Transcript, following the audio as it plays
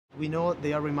we know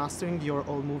they are remastering your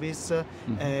old movies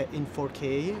in 4K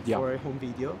for home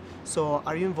video. So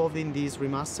are you involved in this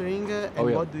remastering?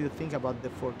 And what do you think about the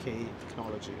 4K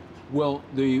technology? Well,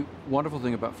 the wonderful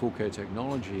thing about 4K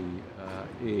technology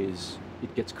is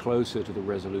it gets closer to the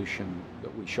resolution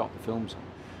that we shot the films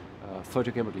on.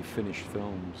 Photochemically finished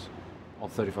films on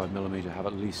 35mm have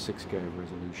at least 6K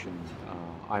resolution.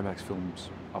 IMAX films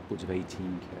upwards of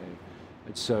 18K.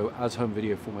 And so as home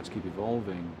video formats keep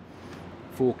evolving,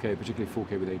 4K, particularly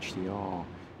 4K with HDR,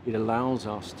 it allows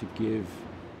us to give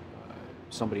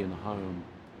somebody in the home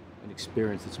an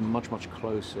experience that's much, much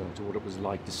closer to what it was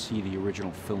like to see the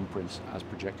original film prints as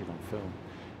projected on film.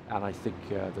 And I think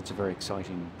that's a very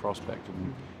exciting prospect.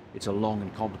 And it's a long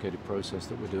and complicated process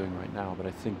that we're doing right now, but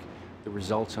I think the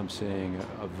results I'm seeing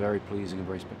are very pleasing and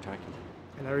very spectacular.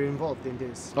 And are you involved in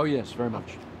this? Oh yes, very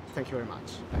much. Thank you very much.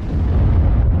 Thank you.